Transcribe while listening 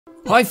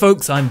Hi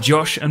folks, I'm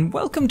Josh and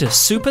welcome to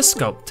Super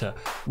Sculptor,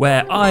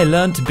 where I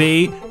learn to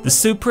be the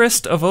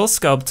superest of all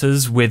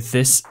sculptors with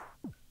this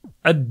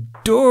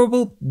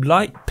adorable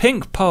light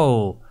pink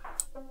pole.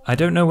 I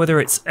don't know whether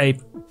it's a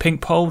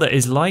pink pole that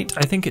is light.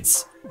 I think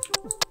it's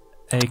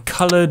a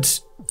coloured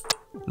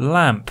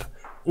lamp.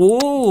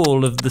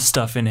 All of the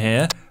stuff in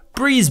here.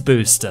 Breeze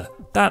booster.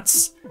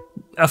 That's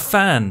a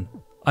fan.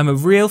 I'm a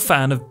real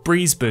fan of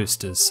breeze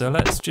boosters, so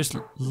let's just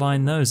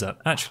line those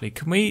up. Actually,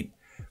 can we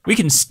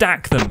can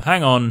stack them.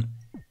 Hang on.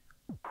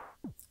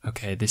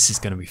 Okay, this is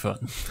going to be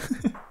fun.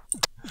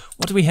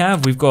 What do we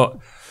have? We've got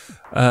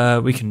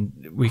we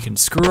can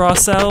screw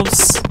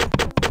ourselves.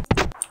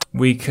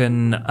 We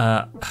can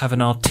have an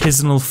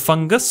artisanal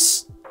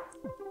fungus.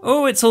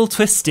 Oh, it's all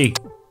twisty.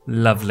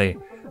 Lovely.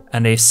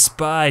 And a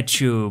spy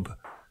tube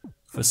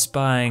for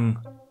spying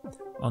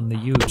on the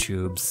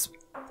YouTubes.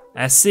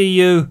 I see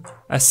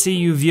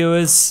you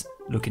viewers.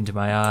 Look into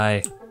my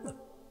eye.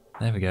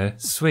 There we go,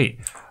 sweet.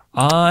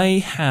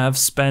 I have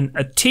spent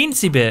a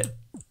teensy bit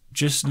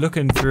just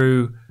looking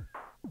through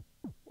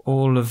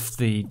all of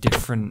the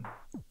different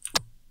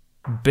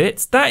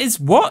bits. That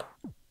is what?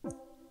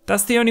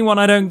 That's the only one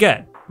I don't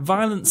get.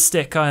 Violent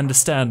stick I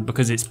understand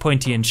because it's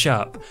pointy and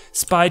sharp.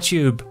 Spy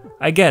tube,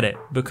 I get it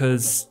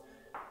because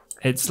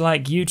it's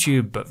like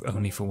YouTube but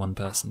only for one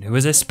person who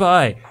is a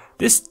spy.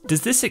 Does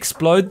this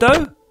explode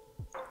though?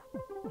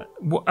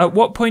 At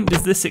what point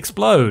does this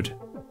explode?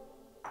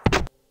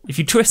 If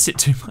you twist it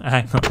too much,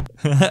 hang on.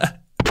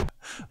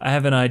 I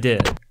have an idea.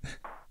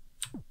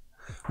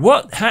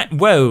 What?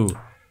 Whoa!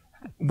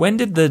 When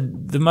did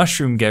the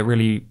mushroom get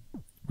really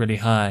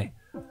high?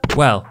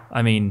 Well,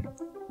 I mean,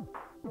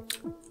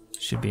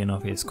 should be an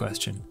obvious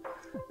question.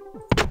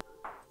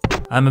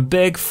 I'm a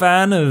big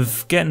fan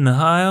of getting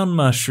high on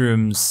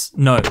mushrooms.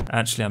 No,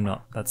 actually I'm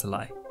not. That's a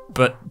lie.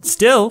 But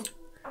still,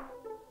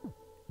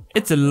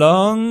 it's a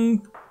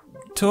long,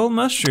 tall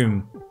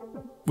mushroom.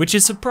 Which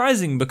is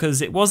surprising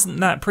because it wasn't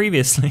that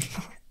previously.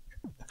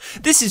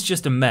 This is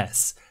just a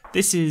mess.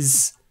 This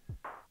is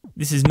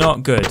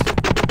not good.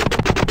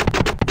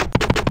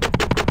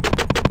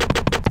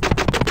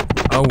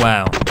 Oh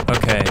wow,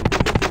 okay.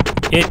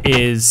 It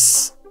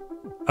is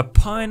a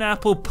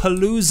pineapple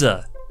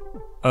palooza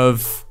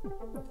of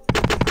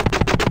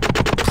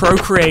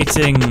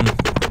procreating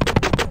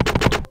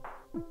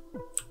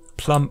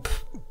plump.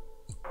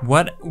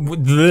 What?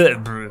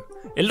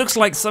 It looks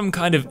like some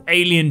kind of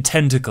alien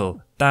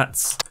tentacle.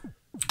 That's...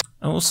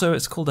 Also,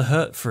 it's called a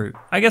hurt fruit.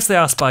 I guess they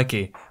are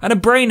spiky. And a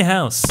brain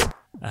house.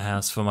 A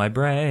house for my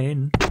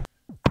brain.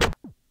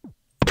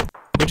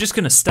 We're just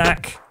gonna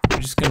stack. We're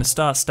just gonna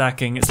start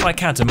stacking. It's like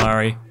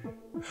Katamari.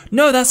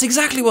 No, that's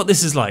exactly what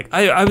this is like.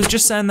 I was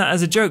just saying that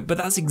as a joke, but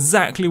that's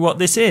exactly what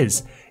this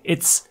is.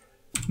 It's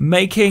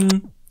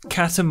making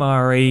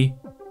Katamari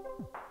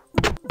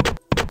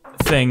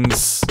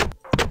things,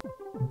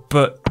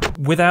 but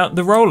without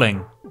the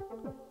rolling.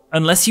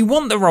 Unless you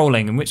want the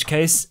rolling, in which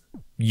case,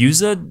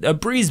 use a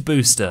breeze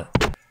booster.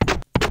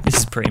 This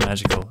is pretty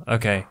magical.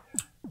 Okay.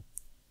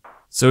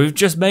 So we've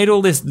just made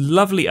all this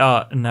lovely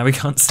art, and now we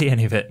can't see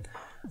any of it.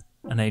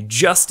 And a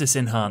justice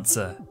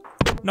enhancer.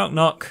 Knock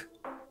knock.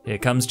 Here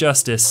comes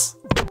justice.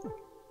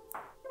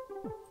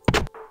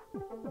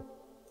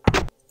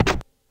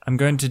 I'm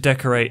going to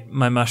decorate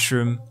my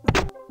mushroom.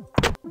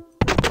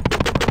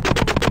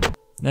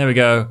 There we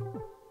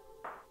go.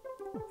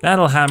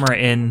 That'll hammer it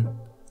in.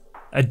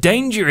 A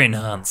danger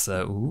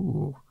enhancer.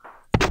 Ooh.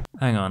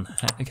 Hang on.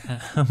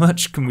 How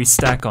much can we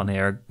stack on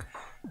here?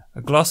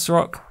 A gloss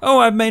rock. Oh,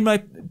 I've made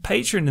my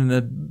patron in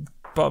the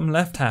bottom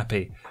left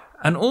happy.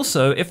 And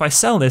also, if I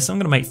sell this, I'm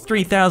gonna make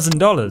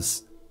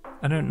 $3,000.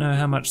 I don't know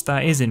how much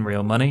that is in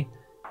real money.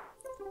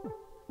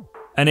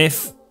 And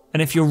if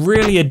you're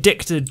really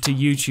addicted to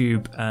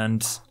YouTube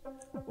and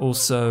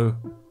also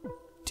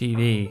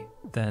TV,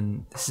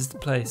 then this is the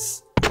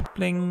place.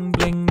 Bling,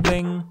 bling,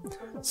 bling.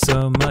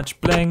 So much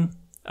bling.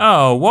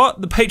 Oh,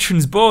 what? The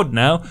patron's bored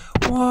now?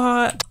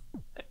 What?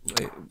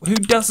 Who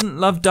doesn't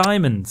love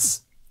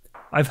diamonds?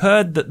 I've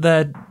heard that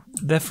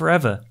they're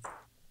forever.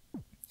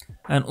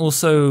 And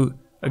also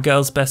a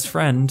girl's best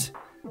friend.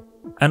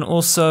 And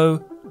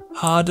also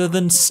harder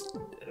than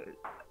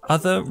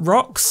other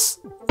rocks?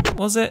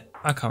 Was it?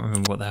 I can't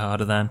remember what they're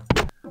harder than.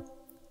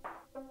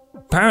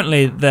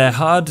 Apparently they're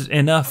hard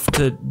enough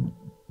to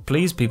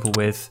please people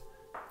with.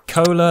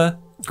 Cola,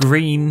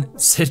 green,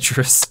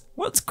 citrus.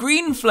 What's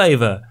green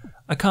flavour?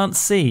 I can't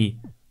see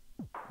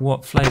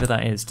what flavour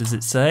that is. Does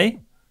it say?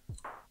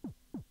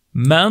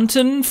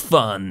 Mountain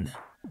Fun.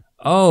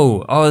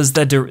 Oh, is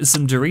there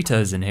some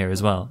Doritos in here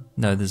as well?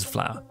 No, there's a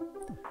flower.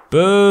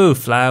 Boo,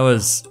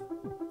 flowers.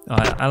 Oh,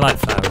 I like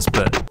flowers,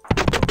 but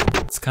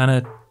it's kind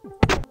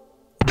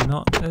of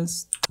not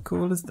as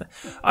cool as that.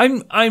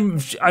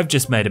 I've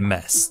just made a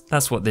mess.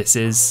 That's what this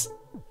is.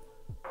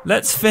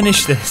 Let's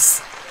finish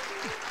this.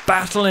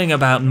 Battling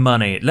about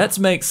money. Let's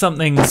make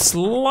something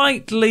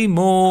slightly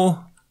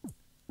more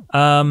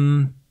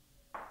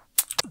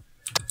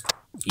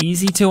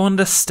easy to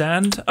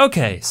understand.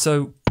 Okay,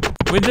 so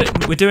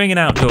we're doing an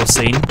outdoor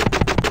scene.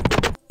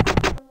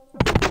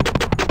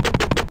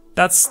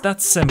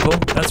 That's simple.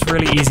 That's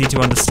really easy to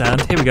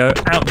understand. Here we go,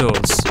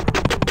 outdoors.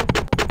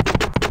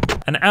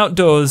 And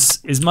outdoors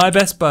is my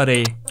best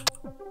buddy.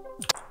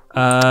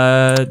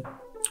 Called,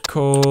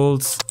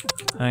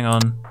 hang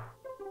on.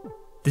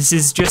 This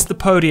is just the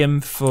podium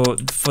for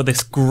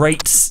this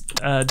great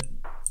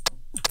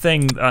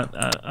thing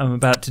I'm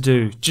about to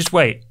do. Just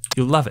wait,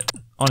 you'll love it.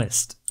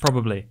 Honest,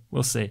 probably.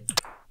 We'll see.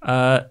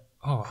 A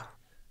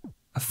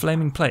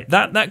flaming plate.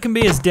 That can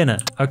be his dinner,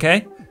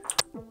 okay?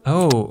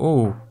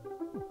 Oh.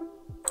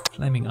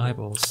 Flaming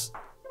eyeballs.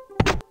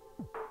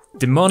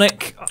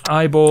 Demonic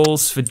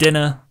eyeballs for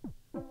dinner.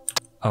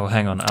 Oh,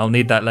 hang on, I'll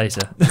need that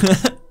later.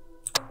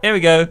 Here we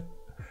go.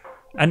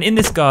 And in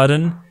this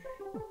garden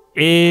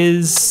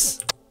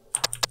is...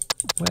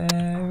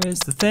 Where is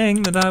the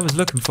thing that I was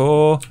looking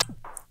for?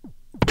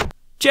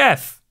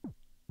 Jeff!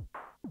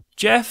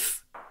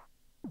 Jeff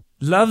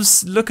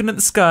loves looking at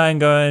the sky and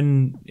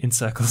going in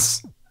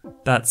circles.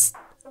 That's...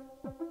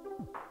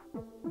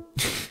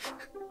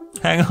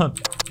 Hang on.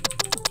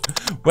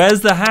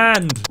 Where's the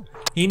hand?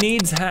 He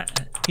needs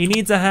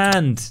a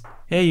hand.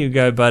 Here you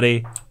go,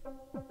 buddy.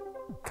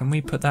 Can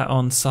we put that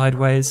on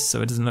sideways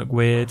so it doesn't look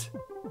weird?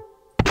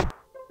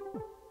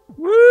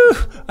 Woo!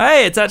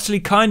 Hey, it's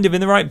actually kind of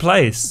in the right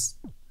place.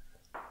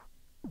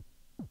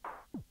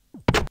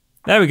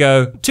 There we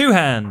go. 2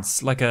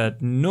 hands, like a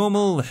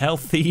normal,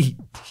 healthy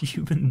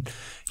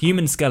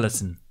human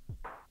skeleton.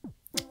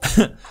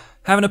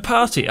 Having a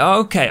party. Oh,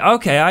 okay,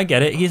 I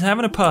get it. He's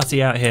having a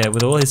party out here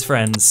with all his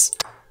friends.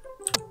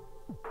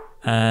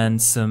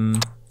 And some,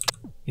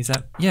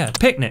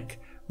 picnic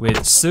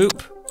with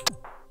soup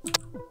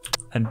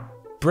and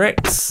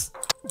bricks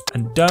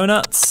and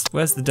donuts.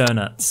 Where's the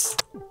donuts?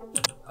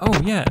 Oh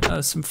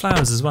yeah, some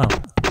flowers as well.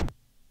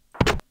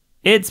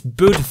 It's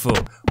beautiful.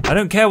 I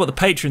don't care what the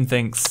patron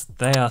thinks.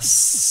 They are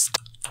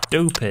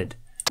stupid.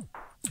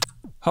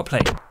 Hot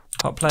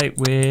plate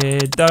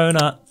with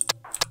donut.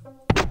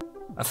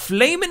 A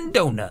flaming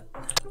donut.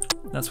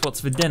 That's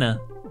what's for dinner.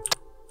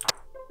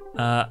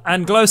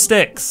 And glow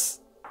sticks.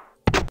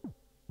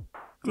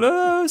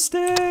 Glow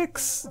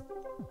sticks!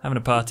 Having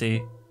a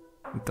party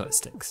with glow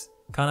sticks.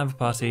 Can't have a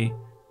party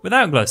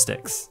without glow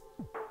sticks.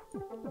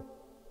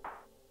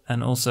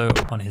 And also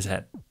on his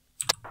head.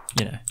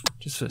 You know,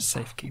 just for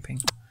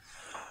safekeeping.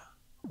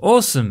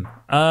 Awesome.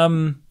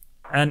 And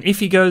if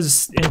he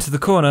goes into the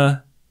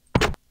corner,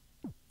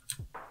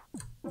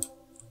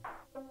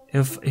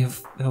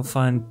 he'll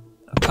find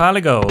a pile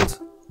of gold.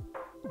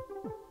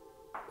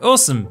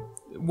 Awesome.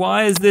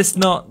 Why is this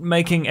not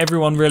making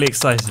everyone really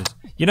excited?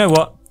 You know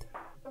what?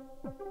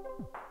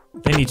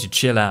 They need to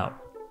chill out.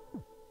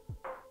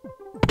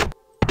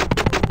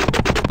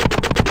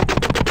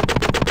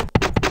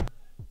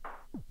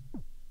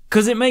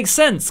 Because it makes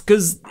sense,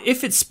 because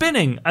if it's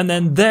spinning and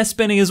then they're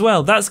spinning as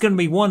well, that's going to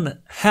be one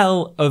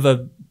hell of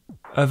a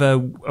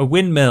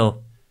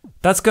windmill.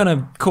 That's going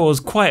to cause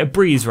quite a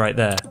breeze right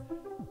there.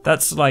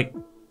 That's like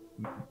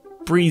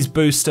breeze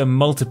booster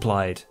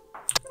multiplied.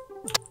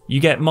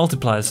 You get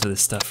multipliers for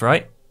this stuff,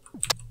 right?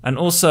 And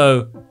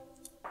also,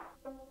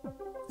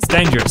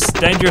 it's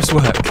dangerous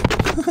work.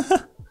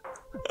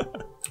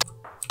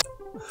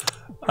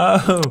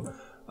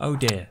 Oh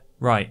dear,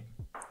 right.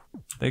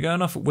 They're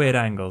going off at weird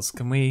angles.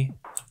 Can we...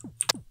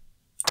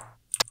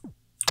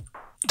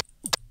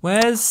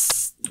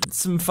 Where's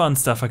some fun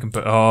stuff I can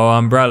put? Oh,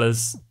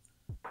 umbrellas.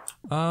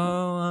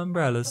 Oh,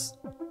 umbrellas.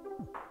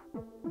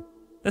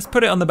 Let's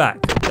put it on the back.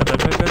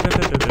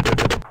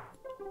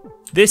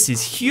 This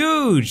is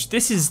huge.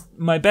 This is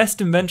my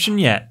best invention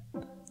yet.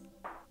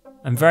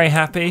 I'm very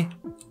happy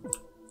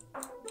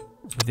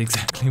with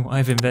exactly what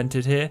I've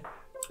invented here.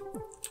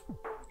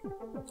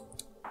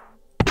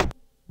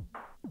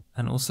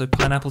 And also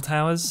pineapple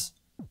towers.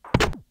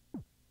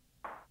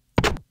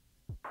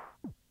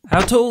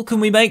 How tall can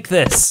we make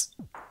this?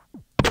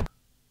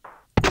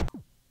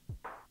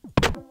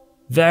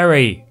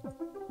 Very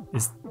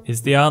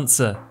is the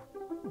answer.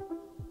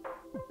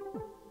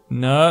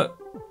 No.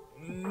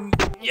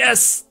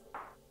 Yes!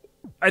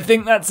 I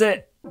think that's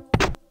it.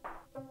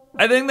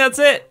 I think that's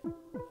it.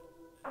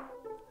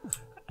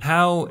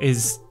 How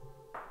is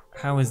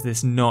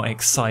this not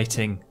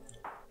exciting?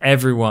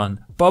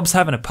 Everyone. Bob's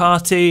having a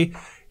party.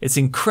 It's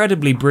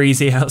incredibly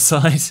breezy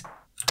outside.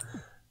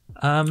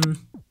 And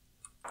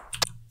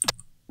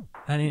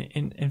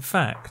in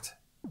fact,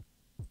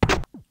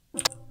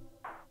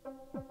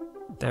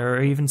 there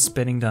are even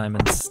spinning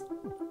diamonds.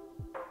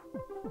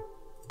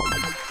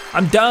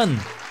 I'm done.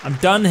 I'm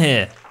done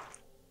here.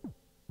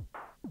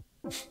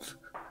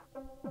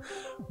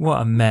 What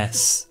a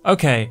mess.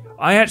 Okay,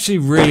 I actually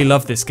really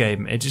love this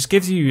game. It just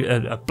gives you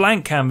a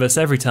blank canvas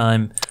every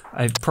time.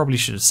 I probably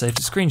should have saved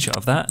a screenshot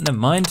of that, never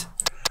mind.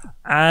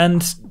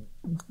 And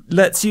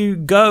lets you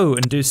go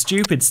and do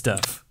stupid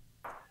stuff.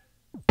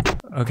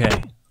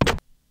 Okay.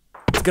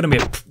 It's gonna be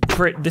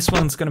this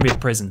one's gonna be a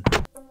prison.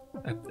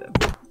 A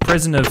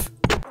prison of...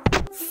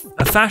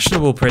 a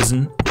fashionable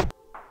prison.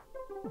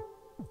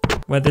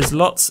 Where there's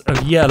lots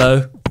of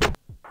yellow.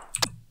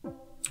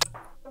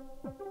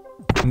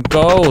 And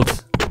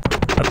gold.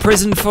 A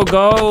prison for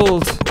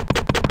gold.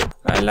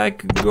 I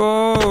like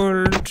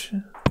gold.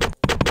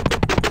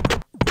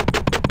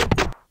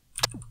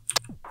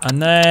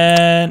 And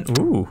then,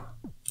 ooh,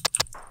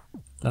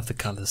 love the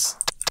colours.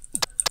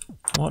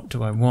 What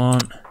do I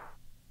want?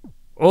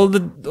 All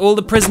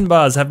the prison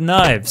bars have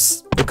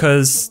knives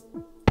because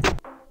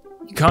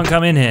you can't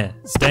come in here.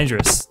 It's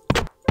dangerous.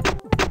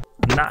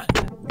 Nah,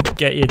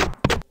 get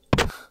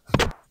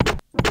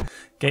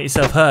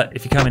yourself hurt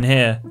if you come in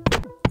here.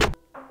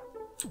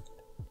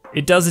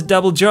 It does a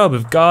double job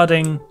of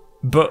guarding,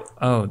 but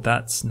oh,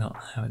 that's not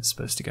how it's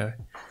supposed to go.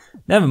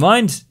 Never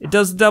mind. It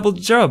does a double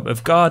job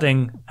of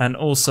guarding and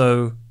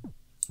also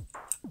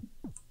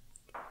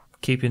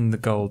keeping the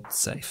gold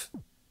safe.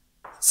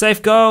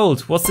 Safe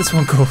gold. What's this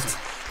one called?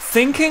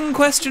 Thinking,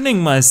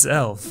 questioning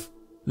myself.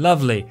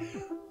 Lovely.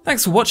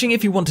 Thanks for watching.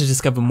 If you want to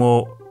discover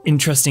more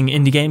interesting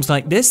indie games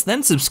like this,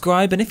 then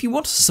subscribe. And if you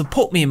want to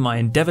support me in my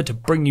endeavor to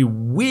bring you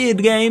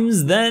weird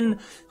games, then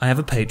I have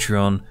a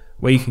Patreon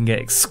where you can get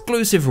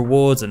exclusive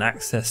rewards and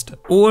access to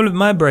all of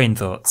my brain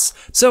thoughts.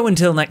 So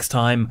until next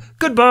time,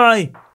 goodbye!